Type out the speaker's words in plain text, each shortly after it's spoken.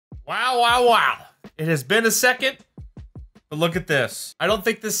Wow, wow, wow. It has been a second, but look at this. I don't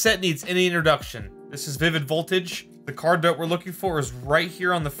think this set needs any introduction. This is Vivid Voltage. The card that we're looking for is right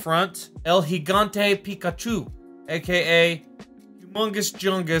here on the front. El Gigante Pikachu, aka Humongous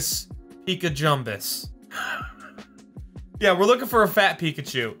Jungus Pika Jumbus. Yeah, we're looking for a fat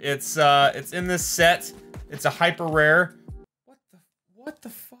Pikachu. It's in this set. It's a hyper rare. What the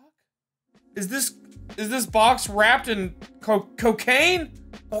fuck? Is this box wrapped in cocaine?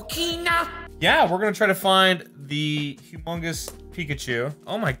 Cocaine? Yeah, we're gonna try to find the Humongous Pikachu.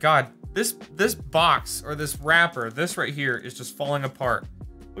 Oh my god, this box or this wrapper, this right here is just falling apart.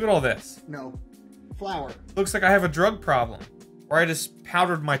 Look at all this. No, flour. Looks like I have a drug problem, or I just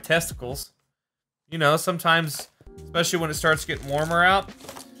powdered my testicles. You know, sometimes, especially when it starts getting warmer out,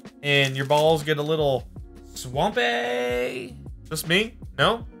 and your balls get a little swampy. Just me?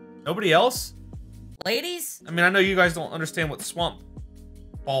 No? Nobody else? Ladies? I mean, I know you guys don't understand what swamp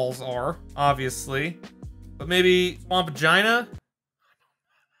balls are, obviously. But maybe swamp vagina?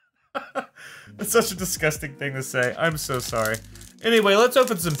 That's such a disgusting thing to say. I'm so sorry. Anyway, let's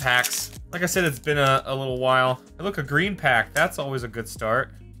open some packs. Like I said, it's been a little while. Hey, look, a green pack. That's always a good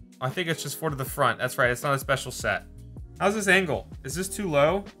start. I think it's just 4 to the front. That's right, it's not a special set. How's this angle? Is this too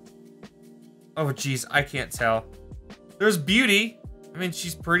low? Oh, geez, I can't tell. There's Beauty. I mean,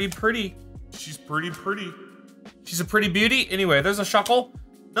 she's pretty. She's pretty. She's a pretty beauty. Anyway, there's a Shuckle,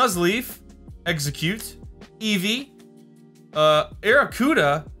 Nuzleaf, Execute, Eevee,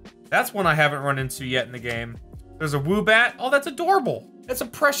 Arrokuda. That's one I haven't run into yet in the game. There's a Woobat. Oh, that's adorable. That's a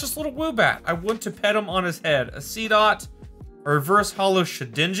precious little Woobat. I want to pet him on his head. A Seedot, a Reverse Hollow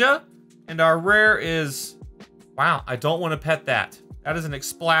Shedinja, and our rare is... Wow, I don't want to pet that. That is an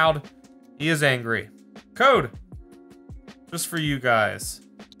Exploud. He is angry. Code. Just for you guys.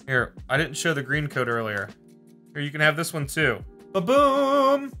 Here, I didn't show the green code earlier. Here, you can have this one too.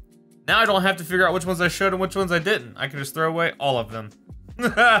 Ba-boom! Now I don't have to figure out which ones I showed and which ones I didn't. I can just throw away all of them.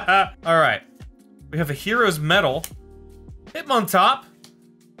 Alright. We have a Hero's Medal. Hitmontop.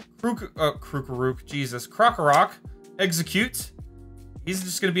 Krukaruk, Jesus. Krokorok. Execute. He's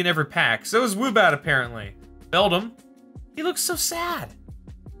just gonna be in every pack. So is Woobat, apparently. Beldum. He looks so sad.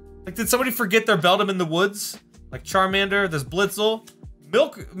 Like, did somebody forget their Beldum in the woods? Like Charmander, there's Blitzel.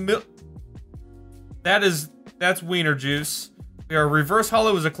 Milk. That's Wiener Juice. We are Reverse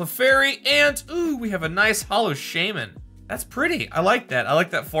Hollow as a Clefairy, and ooh, we have a nice Hollow Shaman. That's pretty. I like that. I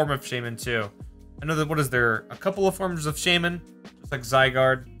like that form of Shaman too. I know that, what is there? A couple of forms of Shaman? Just like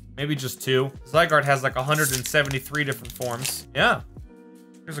Zygarde. Maybe just 2. Zygarde has like 173 different forms. Yeah.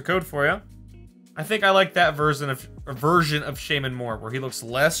 Here's a code for you. I think I like that version of Shaman more, where he looks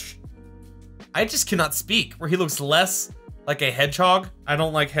less... I just cannot speak. Where he looks less like a hedgehog. I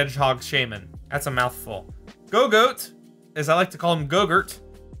don't like hedgehog Shaman. That's a mouthful. Gogoat, as I like to call him Gogurt.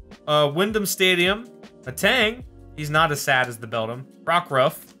 Wyndham Stadium. A Tang. He's not as sad as the Beldum.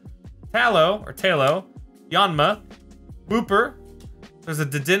 Rockruff. Talo, or Talo. Yanma. Wooper. There's a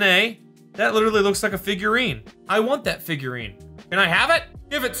Dedenne. That literally looks like a figurine. I want that figurine. Can I have it?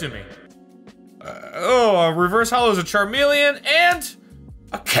 Give it to me. A Reverse Hollow is a Charmeleon, and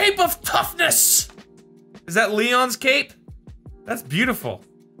a Cape of Toughness. Is that Leon's cape? That's beautiful.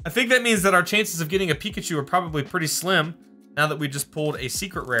 I think that means that our chances of getting a Pikachu are probably pretty slim now that we just pulled a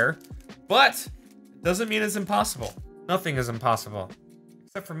secret rare, but it doesn't mean it's impossible. Nothing is impossible,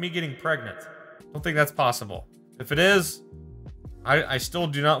 except for me getting pregnant. Don't think that's possible. If it is, I still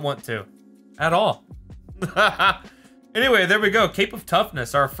do not want to, at all. Anyway, there we go. Cape of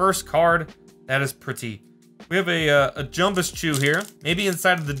Toughness, our first card. That is pretty. We have a Jumbus Chew here. Maybe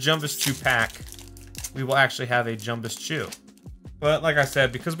inside of the Jumbus Chew pack, we will actually have a Jumbus Chew. But like I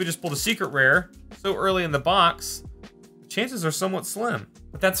said, because we just pulled a secret rare so early in the box, the chances are somewhat slim.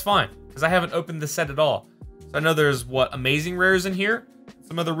 But that's fine, because I haven't opened this set at all. So I know there's, what, amazing rares in here?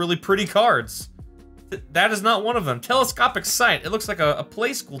 Some other really pretty cards. That is not one of them. Telescopic Sight. It looks like a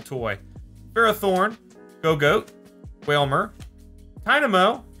play school toy. Ferrothorn. Gogoat. Whalmer.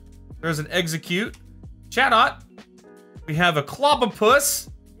 Dynamo. There's an Execute. Chatot. We have a Clobbopus.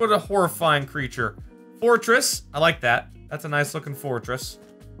 What a horrifying creature. Fortress. I like that. That's a nice looking fortress.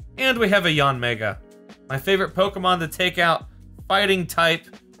 And we have a Yanmega. My favorite Pokemon to take out fighting type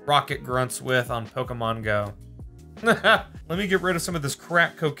rocket grunts with on Pokemon Go. Let me get rid of some of this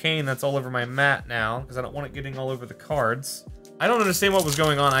crack cocaine that's all over my mat now, because I don't want it getting all over the cards. I don't understand what was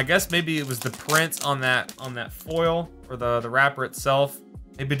going on. I guess maybe it was the print on that foil, or the wrapper itself.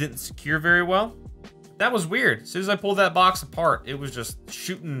 Maybe it didn't secure very well. That was weird. As soon as I pulled that box apart, it was just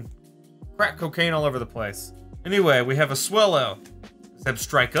shooting crack cocaine all over the place. Anyway, we have a Swellow,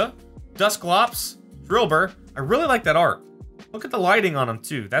 Zebstrika, Dusclops, Drillbur. I really like that art. Look at the lighting on them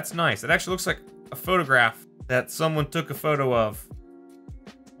too. That's nice. It actually looks like a photograph that someone took a photo of.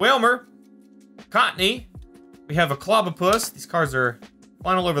 Whalmer, Cottony. We have a Clobopus. These cards are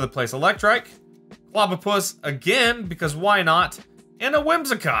flying all over the place. Electrike, Clobopus again, because why not? And a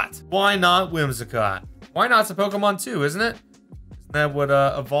Whimsicott. Why not Whimsicott? Why not's a Pokemon too, isn't it? Isn't that what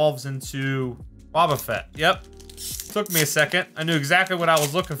evolves into Wobbuffet? Yep. Took me a second. I knew exactly what I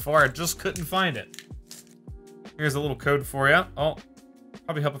was looking for. I just couldn't find it. Here's a little code for you. Oh,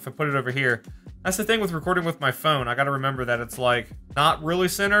 probably help if I put it over here. That's the thing with recording with my phone. I gotta remember that it's like not really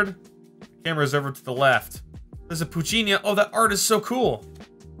centered. The camera's over to the left. There's a Puccinia. Oh, that art is so cool.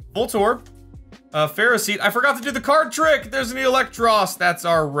 Voltorb. Ferroseed. I forgot to do the card trick. There's an Electros. That's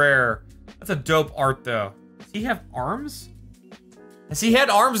our rare. That's a dope art though. Does he have arms? Has he had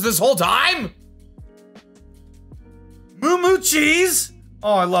arms this whole time? Moo Moo Cheese.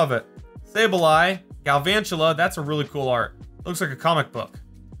 Oh, I love it. Sableye. Galvantula. That's a really cool art. Looks like a comic book.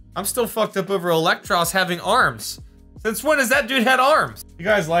 I'm still fucked up over Electros having arms. Since when has that dude had arms? You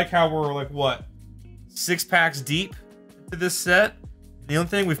guys like how we're like, what? 6 packs deep into this set? The only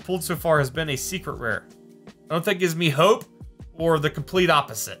thing we've pulled so far has been a secret rare. I don't think gives me hope or the complete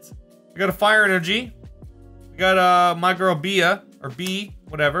opposite. We got a Fire Energy. We got my girl Bia, or B,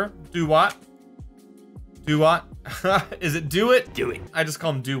 whatever. Duwat. Duwat. Is it Do It? Do It. I just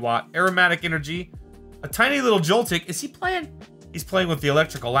call him Duwat. Aromatic Energy. A tiny little Joltik. Is he playing? He's playing with the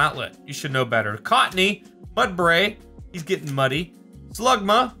electrical outlet. You should know better. Cottony. Mudbray. He's getting muddy.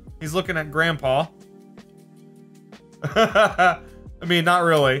 Slugma. He's looking at Grandpa. I mean, not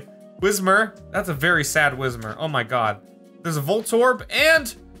really. Whismer. That's a very sad Whismer. Oh my god. There's a Voltorb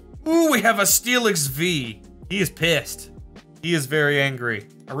and... Ooh, we have a Steelix V. He is pissed. He is very angry.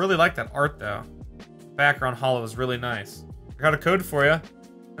 I really like that art though. Background holo is really nice. I got a code for you.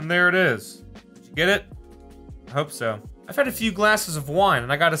 And there it is. Did you get it? I hope so. I've had a few glasses of wine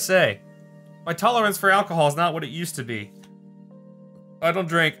and I gotta say, my tolerance for alcohol is not what it used to be. I don't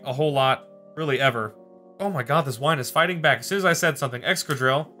drink a whole lot, really ever. Oh my god, this wine is fighting back. As soon as I said something,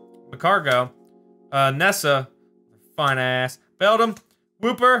 Excadrill, Macargo, Nessa, fine ass, Beldum,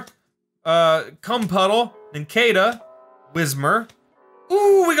 Whooper, Cumpuddle, Nincada, Whismer.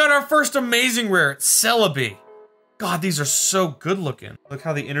 Ooh, we got our first amazing rare. It's Celebi. God, these are so good looking. Look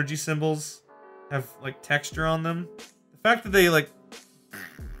how the energy symbols have like texture on them. The fact that they like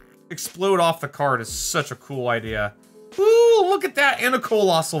explode off the card is such a cool idea. Ooh, look at that, and a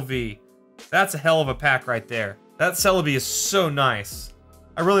Colossal V. That's a hell of a pack right there. That Celebi is so nice.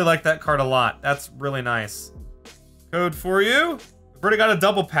 I really like that card a lot. That's really nice. Code for you. We've already got a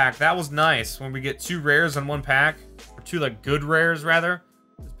double pack. That was nice when we get 2 rares in 1 pack. Or 2 like good rares rather.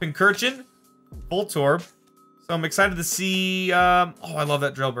 Pincurchin, Voltorb. So I'm excited to see, oh, I love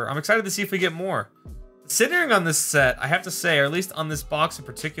that Drillbur. I'm excited to see if we get more. Considering on this set, I have to say, or at least on this box in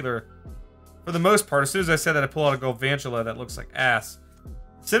particular, for the most part, as soon as I said that, I pull out a Galvantula that looks like ass.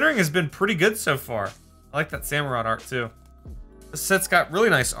 Centering has been pretty good so far. I like that Samurott art too. This set's got really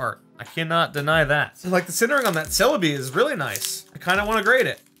nice art. I cannot deny that. So, like, the centering on that Celebi is really nice. I kind of want to grade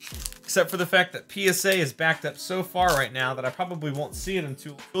it. Except for the fact that PSA is backed up so far right now that I probably won't see it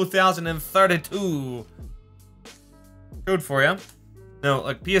until 2032. Code for you. No,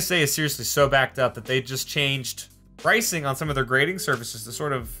 like, PSA is seriously so backed up that they just changed pricing on some of their grading services to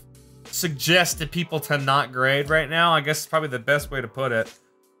sort of suggest to people to not grade right now. I guess it's probably the best way to put it.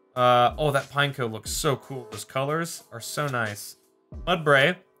 Oh, that Pineco looks so cool. Those colors are so nice.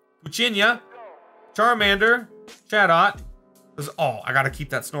 Mudbray, Puccinia, Charmander, Chatot. Oh, I gotta keep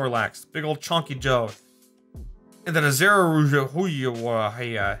that Snorlax. Big old chunky Joe. And then a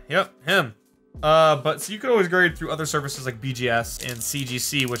Zeraruja. Yep, him. But so you could always grade through other services like BGS and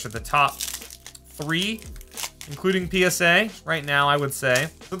CGC, which are the top 3, including PSA. Right now, I would say.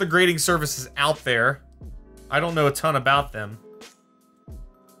 So the grading services out there. I don't know a ton about them.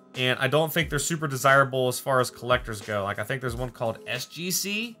 And I don't think they're super desirable as far as collectors go. Like, I think there's one called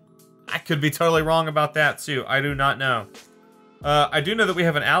SGC. I could be totally wrong about that, too. I do not know. I do know that we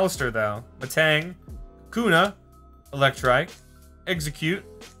have an Alistair, though. Matang, Kuna, Electrike, Execute,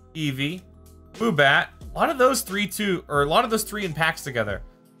 Eevee, Woobat. A lot of those 3, too, or a lot of those 3 in packs together.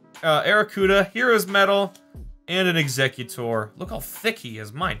 Arrokuda, Hero's Medal, and an Executor. Look how thick he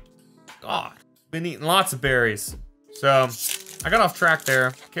is, my god. Been eating lots of berries. So, I got off track there.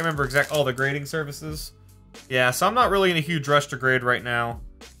 Can't remember all the grading services. Yeah, so I'm not really in a huge rush to grade right now.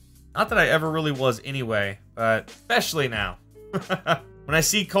 Not that I ever really was anyway, but especially now. When I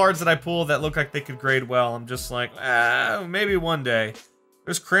see cards that I pull that look like they could grade well, I'm just like, maybe one day.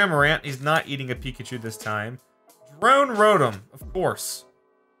 There's Cramorant. He's not eating a Pikachu this time. Drone Rotom, of course.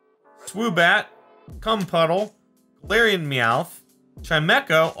 Swoobat, Cumpuddle, Galarian Meowth.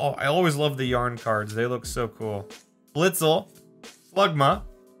 Chimecho. Oh, I always love the yarn cards. They look so cool. Blitzel. Slugma.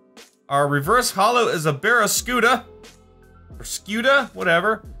 Our reverse holo is a Barraskewda. Or Scuda,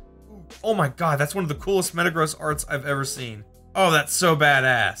 whatever. Oh my god, that's one of the coolest Metagross arts I've ever seen. Oh, that's so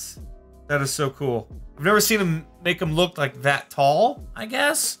badass. That is so cool. I've never seen him make him look like that tall, I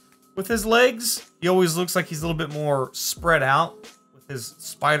guess, with his legs. He always looks like he's a little bit more spread out with his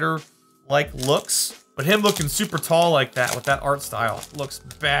spider-like looks. But him looking super tall like that with that art style looks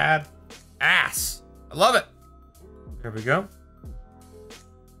bad ass. I love it. There we go.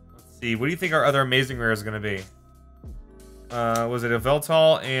 Let's see, what do you think our other amazing rare is gonna be? Was it a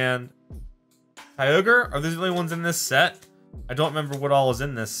Veltal and Kyogre? Are those the only ones in this set? I don't remember what all is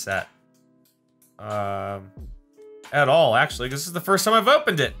in this set. At all, actually, because this is the first time I've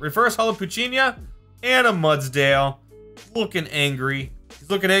opened it. Reverse Holo Puccina and a Mudsdale. Looking angry. He's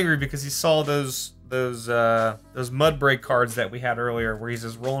looking angry because he saw those mud break cards that we had earlier where he's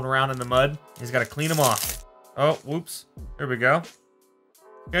just rolling around in the mud. He's got to clean them off. Oh, whoops. There we go.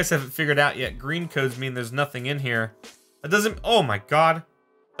 You guys haven't figured out yet. Green codes mean there's nothing in here. That doesn't... Oh my god.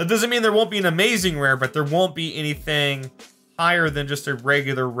 That doesn't mean there won't be an amazing rare, but there won't be anything higher than just a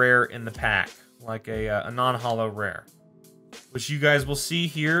regular rare in the pack. Like a non-holo rare. Which you guys will see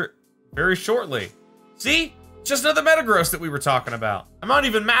here very shortly. See? Just another Metagross that we were talking about. I'm not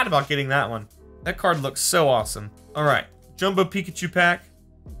even mad about getting that one. That card looks so awesome. Alright. Jumbo Pikachu pack.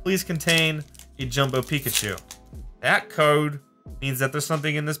 Please contain a Jumbo Pikachu. That code means that there's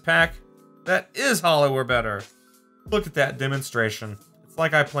something in this pack that is holo or better. Look at that demonstration. It's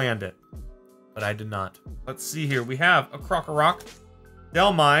like I planned it. But I did not. Let's see here. We have a Crocorock.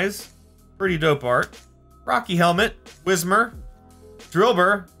 Delmise. Pretty dope art. Rocky Helmet. Whismur.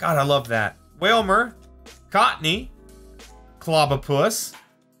 Drillbur. God, I love that. Whalmer. Cottony. Clobbopus.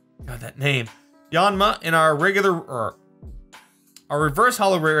 God, that name. Yanma. And our regular... our reverse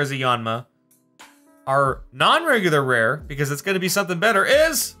holo rare is a Yanma. Our non-regular rare, because it's going to be something better,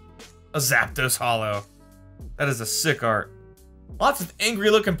 is a Zapdos holo. That is a sick art. Lots of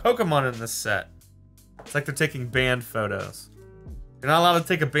angry-looking Pokemon in this set. It's like they're taking band photos. You're not allowed to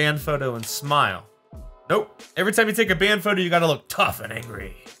take a band photo and smile. Nope. Every time you take a band photo, you gotta look tough and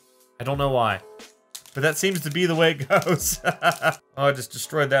angry. I don't know why. But that seems to be the way it goes. Oh, I just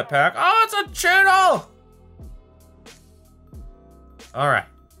destroyed that pack. Oh, it's a channel! Alright.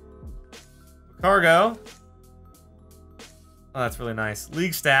 Cargo. Oh, that's really nice.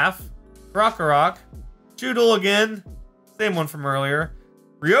 League Staff. Crocorock. Choodle again. Same one from earlier.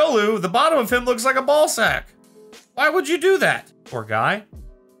 Riolu, the bottom of him looks like a ball sack. Why would you do that? Poor guy.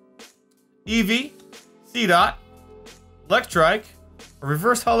 Eevee. Seedot. Electrike. A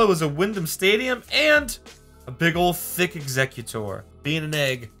reverse holo is a Wyndham Stadium. And a big old thick Executor. Being an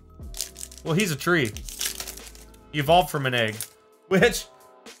egg. Well, he's a tree. He evolved from an egg. Which,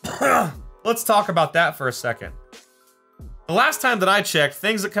 let's talk about that for a second. The last time that I checked,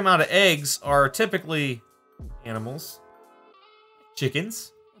 things that come out of eggs are typically animals,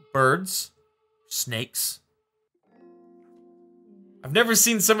 chickens, birds, snakes. I've never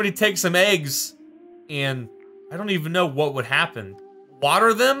seen somebody take some eggs and I don't even know what would happen.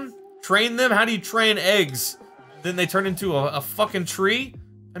 Water them? Train them? How do you train eggs? Then they turn into a fucking tree?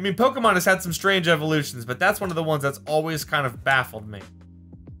 I mean, Pokemon has had some strange evolutions, but that's one of the ones that's always kind of baffled me.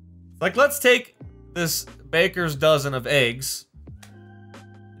 Like, let's take this baker's dozen of eggs,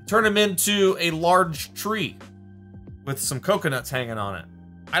 turn them into a large tree with some coconuts hanging on it.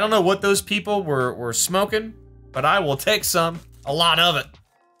 I don't know what those people were smoking, but I will take some. A lot of it.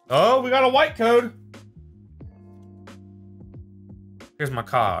 Oh, we got a white code. Here's my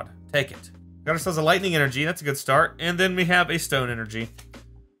card. Take it. Got ourselves a lightning energy. That's a good start. And then we have a stone energy.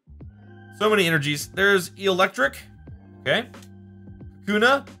 So many energies. There's electric. Okay.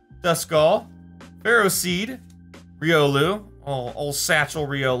 Kakuna. Duskull. Ferroseed. Riolu. Oh, old satchel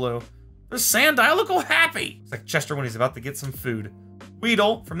Riolu. There's Sandile. Look how happy. It's like Chester when he's about to get some food.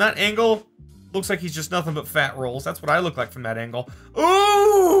 Weedle. From that angle, looks like he's just nothing but fat rolls. That's what I look like from that angle.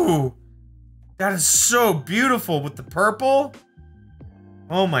 Ooh! That is so beautiful with the purple.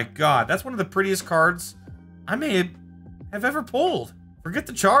 Oh my god. That's one of the prettiest cards I may have ever pulled. Forget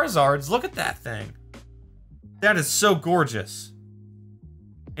the Charizards. Look at that thing. That is so gorgeous.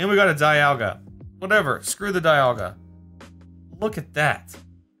 And we got a Dialga. Whatever. Screw the Dialga. Look at that.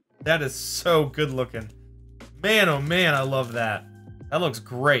 That is so good looking. Man, oh man, I love that. That looks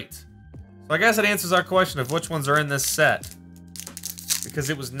great. So I guess it answers our question of which ones are in this set. Because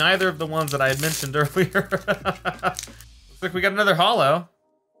it was neither of the ones that I had mentioned earlier. Looks like we got another holo.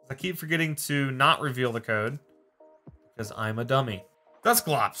 I keep forgetting to not reveal the code. Because I'm a dummy.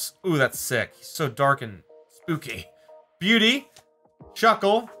 Dusclops. Ooh, that's sick. He's so dark and Spooky. Beauty.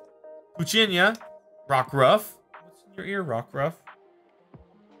 Chuckle. Puchinia. Rockruff. What's in your ear, Rockruff?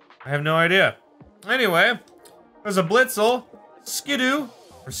 I have no idea. Anyway, there's a Blitzel. Skidoo.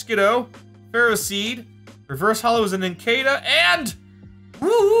 Or Skiddo. Ferroseed. Reverse Hollow is an Incada. And...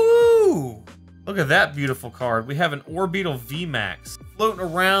 woo! Look at that beautiful card. We have an Orbeetle VMAX floating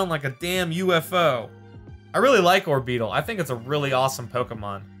around like a damn UFO. I really like Orbeetle. I think it's a really awesome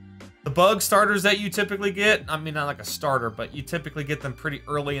Pokemon. The bug starters that you typically get, I mean, not like a starter, but you typically get them pretty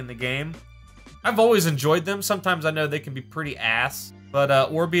early in the game. I've always enjoyed them. Sometimes I know they can be pretty ass, but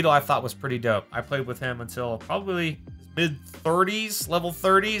Orbeetle I thought was pretty dope. I played with him until probably mid-30s, level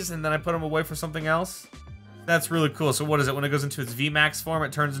 30s, and then I put him away for something else. That's really cool. So what is it? When it goes into its VMAX form,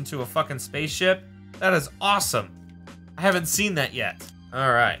 it turns into a fucking spaceship? That is awesome. I haven't seen that yet.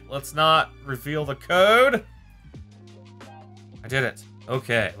 All right, let's not reveal the code. I did it.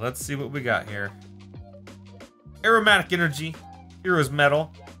 Okay, let's see what we got here. Aromatic Energy, Hero's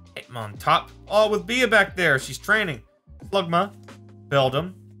Metal, Hitmon Top. Oh, with Bia back there, she's training. Slugma,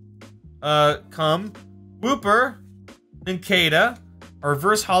 Beldum, Cum, Wooper, Nincada. A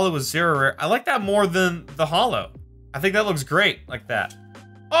reverse hollow with 0 rare. I like that more than the hollow. I think that looks great like that.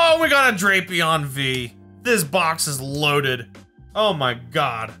 Oh, we got a Drapion V. This box is loaded. Oh my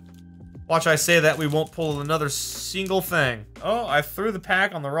god. Watch I say that, we won't pull another single thing. Oh, I threw the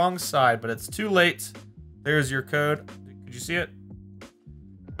pack on the wrong side, but it's too late. There's your code. Could you see it?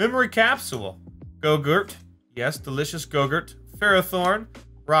 Memory Capsule. Gogurt. Yes, delicious Gogurt. Ferrothorn.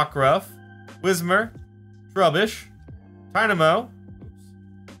 Rockruff. Whismer. Trubbish. Dynamo.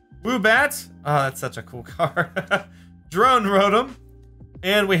 Woobat. Oh, that's such a cool card. Drone Rotom.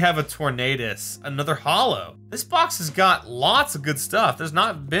 And we have a Tornadus. Another hollow. This box has got lots of good stuff. There's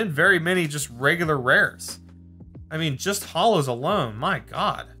not been very many just regular rares. I mean, just hollows alone. My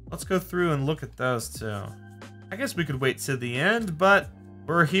god. Let's go through and look at those too. I guess we could wait to the end, but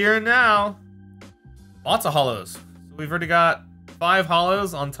we're here now. Lots of hollows. So we've already got 5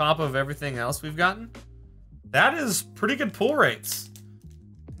 hollows on top of everything else we've gotten. That is pretty good pull rates.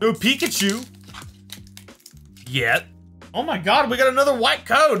 No Pikachu yet. Oh my god, we got another white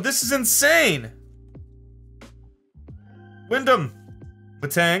code. This is insane. Wyndham,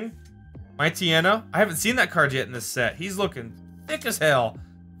 Matang, Mightyena. I haven't seen that card yet in this set. He's looking thick as hell.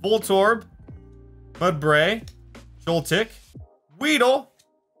 Voltorb, Mudbray, Joltik, Weedle,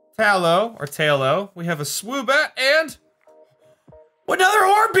 Tallow, or Tailo. We have a Swoobat and another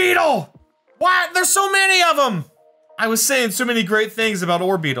Orbeetle. Why? There's so many of them. I was saying so many great things about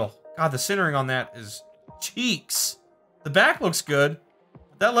Orbeetle. God, the centering on that is cheeks. The back looks good.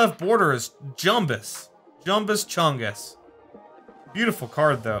 That left border is Jumbus. Jumbus Chungus. Beautiful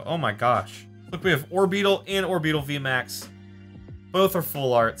card though. Oh my gosh. Look, we have Orbeetle and Orbeetle VMAX. Both are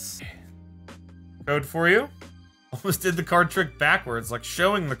full arts. Code for you. Almost did the card trick backwards, like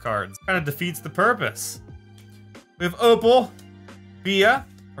showing the cards. Kind of defeats the purpose. We have Opal, Bia,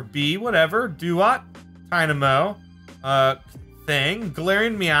 or B, whatever, Duat, Dynamo, Thing,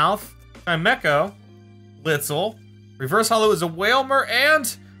 Galarian Meowth, Chimecho, Litzel, Reverse Hollow is a Wailmer,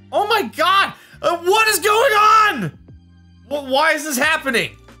 and oh my god! What is going on? Why is this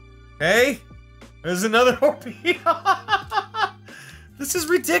happening? Hey, there's another Orbeetle. This is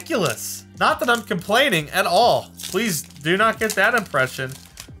ridiculous. Not that I'm complaining at all. Please do not get that impression.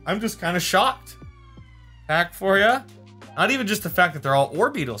 I'm just kind of shocked. Pack for ya. Not even just the fact that they're all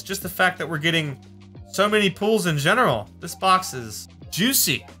Orbeetles, just the fact that we're getting so many pulls in general. This box is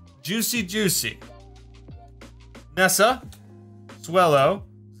juicy. Juicy, juicy. Nessa, Swellow,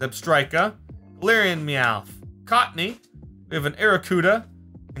 Zebstrika, Galarian Meowth, Cottony. We have an Arrokuda,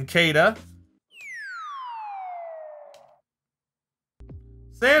 Incada,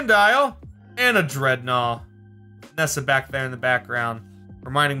 Sandile, and a Dreadnought. Nessa back there in the background,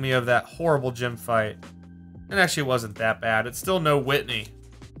 reminding me of that horrible gym fight. It actually wasn't that bad. It's still no Whitney.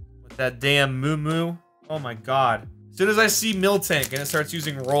 With that damn Moo Moo. Oh my god. As soon as I see Miltank and it starts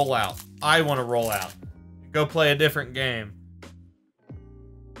using Rollout, I want to roll out. Go play a different game.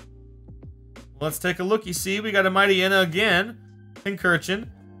 Let's take a look. You see, we got a Mightyena again. Pincurchin,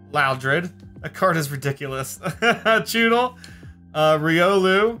 Loudred. That card is ridiculous. Choodle,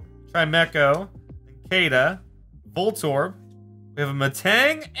 Riolu, Trimeco, Incada, Voltorb. We have a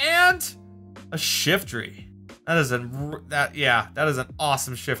Matang and a Shiftry. That is that is an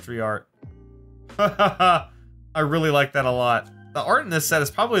awesome Shiftry art. I really like that a lot. The art in this set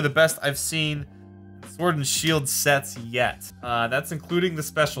is probably the best I've seen Sword and Shield sets yet. That's including the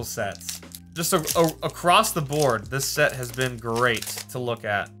special sets. Just across the board, this set has been great to look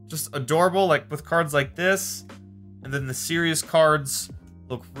at. Just adorable, like with cards like this. And then the serious cards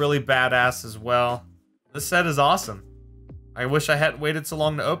look really badass as well. This set is awesome. I wish I hadn't waited so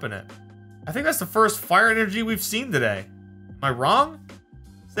long to open it. I think that's the first fire energy we've seen today. Am I wrong?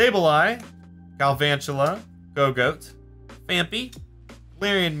 Sableye, Galvantula, Gogoat, Fampy,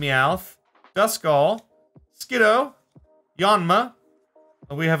 Galarian Meowth, Duskull, Skiddo, Yanma.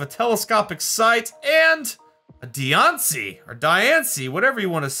 We have a telescopic sight and a Diancie or Diancie, whatever you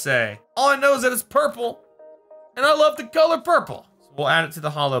want to say. All I know is that it's purple, and I love the color purple. So we'll add it to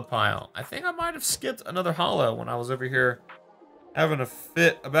the holo pile. I think I might have skipped another holo when I was over here having a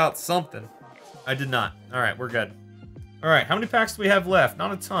fit about something. I did not. All right, we're good. All right, how many packs do we have left?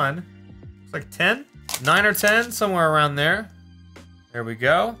 Not a ton. Looks like 10? 9 or 10, somewhere around there. There we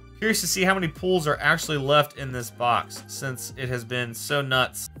go. Curious to see how many pulls are actually left in this box since it has been so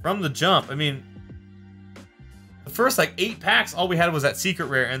nuts from the jump. I mean, the first like 8 packs, all we had was that secret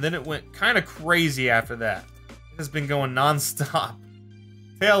rare, and then it went kind of crazy after that. It has been going non-stop.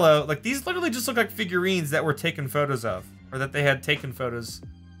 Halo, like these literally just look like figurines that were taken photos of, or that they had taken photos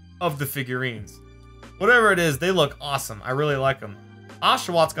of the figurines. Whatever it is, they look awesome. I really like them.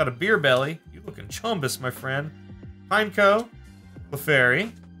 Oshawott got a beer belly. You looking chumbus, my friend. Pineco,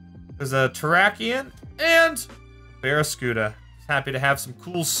 Clefairy. There's a Terrakion and Barraskewda. Happy to have some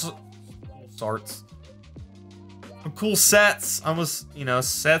cool sorts. Some cool sets. Almost, you know,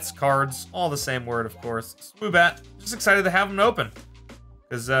 sets, cards, all the same word, of course. Swoobat. Just excited to have them open.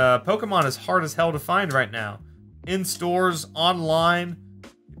 Because Pokemon is hard as hell to find right now. In stores, online.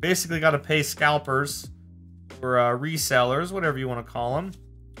 You basically got to pay scalpers or resellers, whatever you want to call them.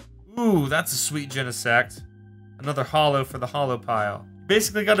 Ooh, that's a sweet Genesect. Another holo for the holo pile.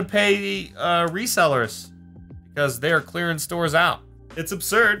 Basically got to pay resellers because they are clearing stores out. It's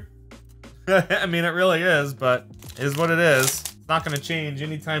absurd. I mean, it really is, but it is what it is. It's not going to change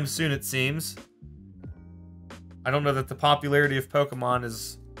anytime soon, it seems. I don't know that the popularity of Pokemon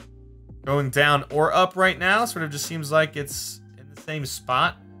is going down or up right now. Sort of just seems like it's in the same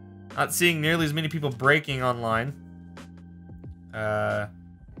spot. Not seeing nearly as many people breaking online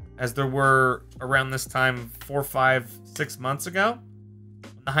as there were around this time 4, 5, 6 months ago.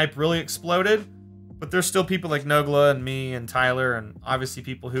 When the hype really exploded. But there's still people like Nogla and me and Tyler and obviously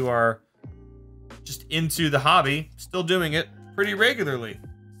people who are just into the hobby, still doing it pretty regularly.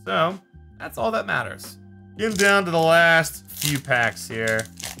 So that's all that matters. Getting down to the last few packs here.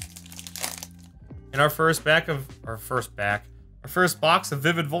 And our first box of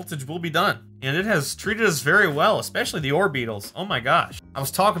Vivid Voltage will be done. And it has treated us very well, especially the Orbeetles. Oh my gosh. I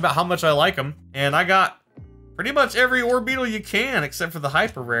was talking about how much I like them, and I got pretty much every Orbeetle you can, except for the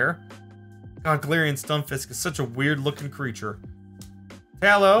Hyper Rare. God, Galarian Stunfisk is such a weird looking creature.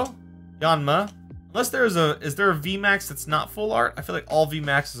 Talo, Yanma. Unless is there a VMAX that's not full art? I feel like all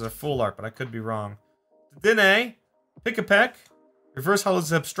VMAXs are full art, but I could be wrong. Dene, Pick-a-Peck, Reverse Holo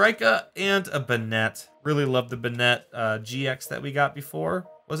Zebstrika, and a Banette. Really love the Banette GX that we got before.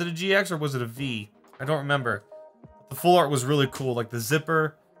 Was it a GX or was it a V? I don't remember. The full art was really cool. Like the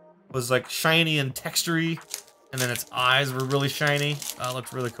zipper was like shiny and textury, and then its eyes were really shiny. It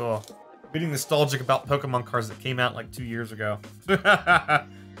looked really cool. Getting nostalgic about Pokemon cards that came out like 2 years ago.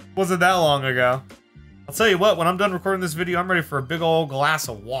 Wasn't that long ago. I'll tell you what, when I'm done recording this video, I'm ready for a big old glass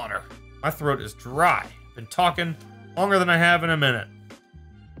of water. My throat is dry. Been talking longer than I have in a minute.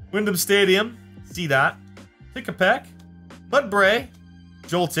 Wyndham Stadium, Seedot, Pick-a-Peck, Mudbray,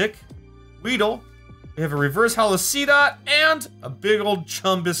 Joltik, Weedle. We have a Reverse Holo Seedot and a big old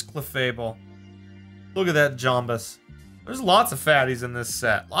Chumbus Clefable. Look at that Jumbus. There's lots of fatties in this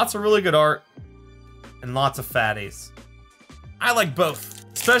set. Lots of really good art and lots of fatties. I like both,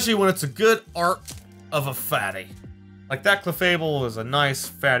 especially when it's a good art of a fatty. Like that Clefable is a nice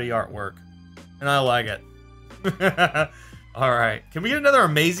fatty artwork, and I like it. All right, can we get another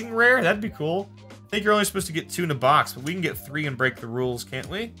amazing rare? That'd be cool. I think you're only supposed to get 2 in a box, but we can get 3 and break the rules, can't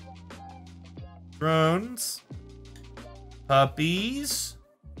we? Drones, puppies,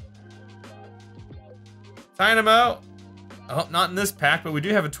 Dynamo. Oh, not in this pack, but we do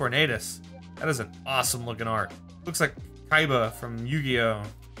have a Tornadus. That is an awesome looking art. Looks like Kaiba from Yu-Gi-Oh!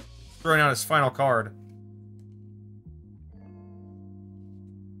 Throwing out his final card.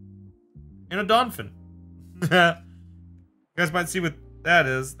 And a Donphin. You guys might see what that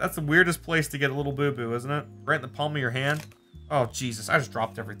is. That's the weirdest place to get a little boo-boo, isn't it? Right in the palm of your hand. Oh, Jesus. I just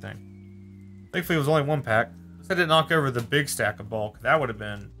dropped everything. Thankfully, it was only 1 pack. I didn't knock over the big stack of bulk. That would have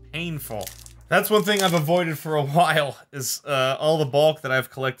been painful. That's one thing I've avoided for a while, is all the bulk that I've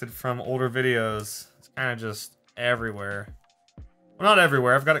collected from older videos. It's kind of just everywhere. Well, not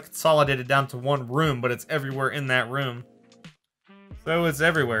everywhere. I've got it consolidated down to 1 room, but it's everywhere in that room. So it's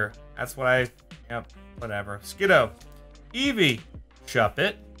everywhere. That's what yep, whatever. Skiddo, Eevee,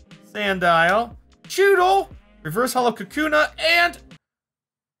 Shuppet, Sandile, Choodle, reverse hollow Kakuna, and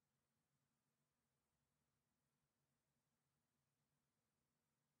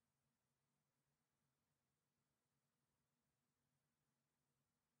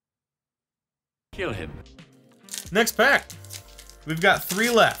kill him. Next pack. We've got 3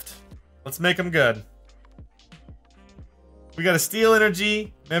 left. Let's make them good. We got a Steel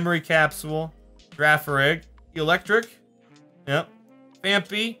Energy, Memory Capsule, Drafarig, Electric, yep,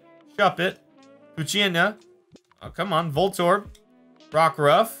 Vampy, Shuppet, Poochyena, oh come on, Voltorb,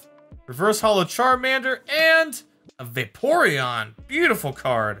 Rockruff, Reverse Hollow Charmander, and a Vaporeon. Beautiful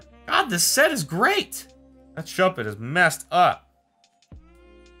card. God, this set is great. That Shuppet is messed up.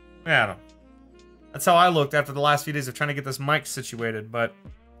 Look at him. That's how I looked after the last few days of trying to get this mic situated, but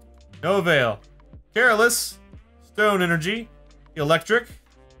no avail. Careless, Stone Energy, Electric,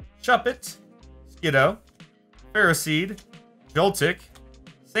 Shuppet, Skiddo, Ferroseed, Joltik,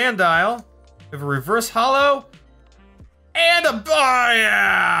 Sandile, we have a Reverse Hollow, and a, oh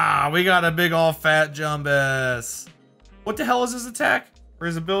yeah! We got a big ol' fat Jumbus. What the hell is his attack? Or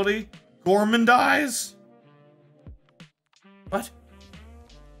his ability? Gormandize? What?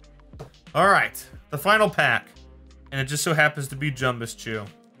 Alright, the final pack. And it just so happens to be Jumbus Chew.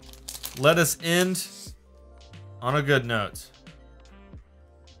 Let us end on a good note.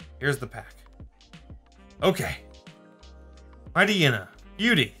 Here's the pack. Okay. Mightyena,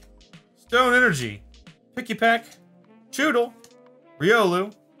 Beauty, Stone Energy, Pikipek, Choodle,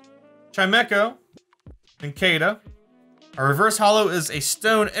 Riolu, Chimecho, and Kada. Our reverse hollow is a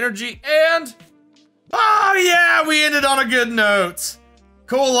Stone Energy, and oh yeah, we ended on a good note.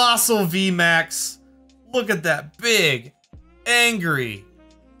 Colossal VMAX. Look at that big, angry,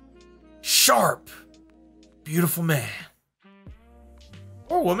 sharp, beautiful man.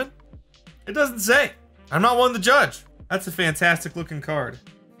 Or woman. It doesn't say. I'm not one to judge. That's a fantastic looking card.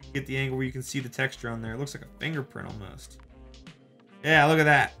 Get the angle where you can see the texture on there. It looks like a fingerprint almost. Yeah, look at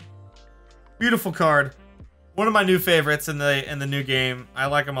that. Beautiful card. One of my new favorites in the new game. I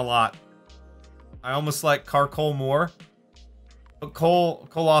like him a lot. I almost like Carcole more. But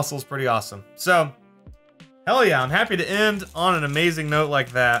Colossal's pretty awesome. So, hell yeah, I'm happy to end on an amazing note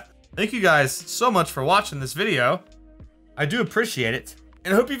like that. Thank you guys so much for watching this video. I do appreciate it.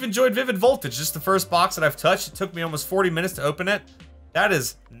 And I hope you've enjoyed Vivid Voltage. Just the first box that I've touched. It took me almost 40 minutes to open it. That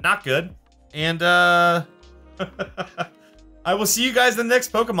is not good. And, I will see you guys in the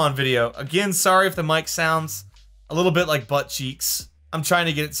next Pokemon video. Again, sorry if the mic sounds a little bit like butt cheeks. I'm trying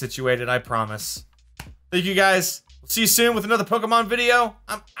to get it situated, I promise. Thank you guys. We'll see you soon with another Pokemon video.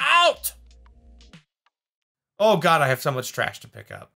 I'm out! Oh god, I have so much trash to pick up.